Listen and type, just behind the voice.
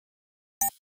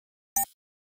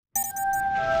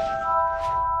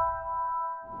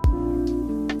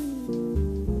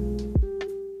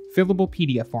Fillable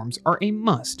PDF forms are a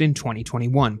must in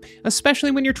 2021,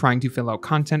 especially when you're trying to fill out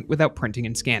content without printing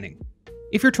and scanning.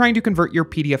 If you're trying to convert your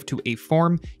PDF to a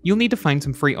form, you'll need to find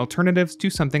some free alternatives to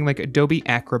something like Adobe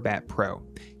Acrobat Pro.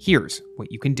 Here's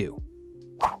what you can do.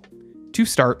 To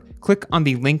start, click on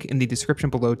the link in the description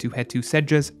below to head to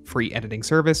Sedja's free editing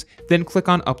service, then click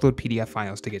on Upload PDF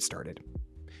Files to get started.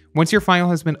 Once your file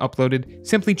has been uploaded,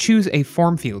 simply choose a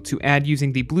form field to add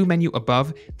using the blue menu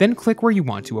above, then click where you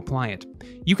want to apply it.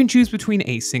 You can choose between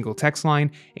a single text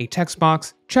line, a text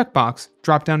box, checkbox,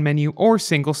 drop-down menu, or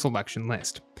single selection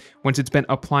list. Once it's been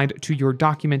applied to your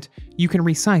document, you can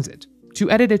resize it. To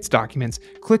edit its documents,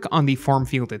 click on the form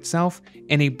field itself,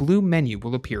 and a blue menu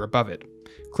will appear above it.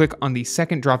 Click on the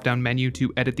second drop-down menu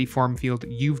to edit the form field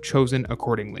you've chosen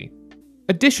accordingly.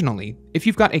 Additionally, if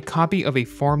you've got a copy of a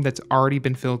form that's already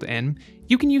been filled in,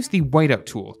 you can use the whiteout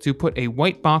tool to put a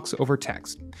white box over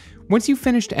text. Once you've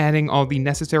finished adding all the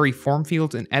necessary form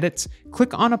fields and edits,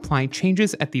 click on Apply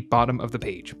Changes at the bottom of the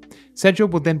page. Sedja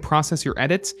will then process your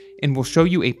edits and will show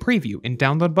you a preview and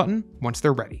download button once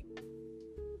they're ready.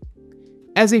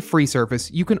 As a free service,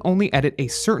 you can only edit a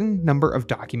certain number of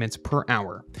documents per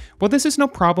hour. While this is no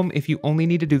problem if you only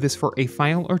need to do this for a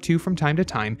file or two from time to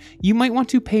time, you might want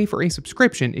to pay for a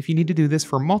subscription if you need to do this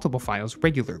for multiple files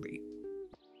regularly.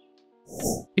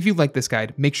 If you like this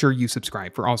guide, make sure you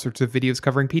subscribe for all sorts of videos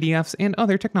covering PDFs and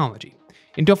other technology.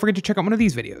 And don't forget to check out one of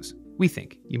these videos we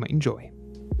think you might enjoy.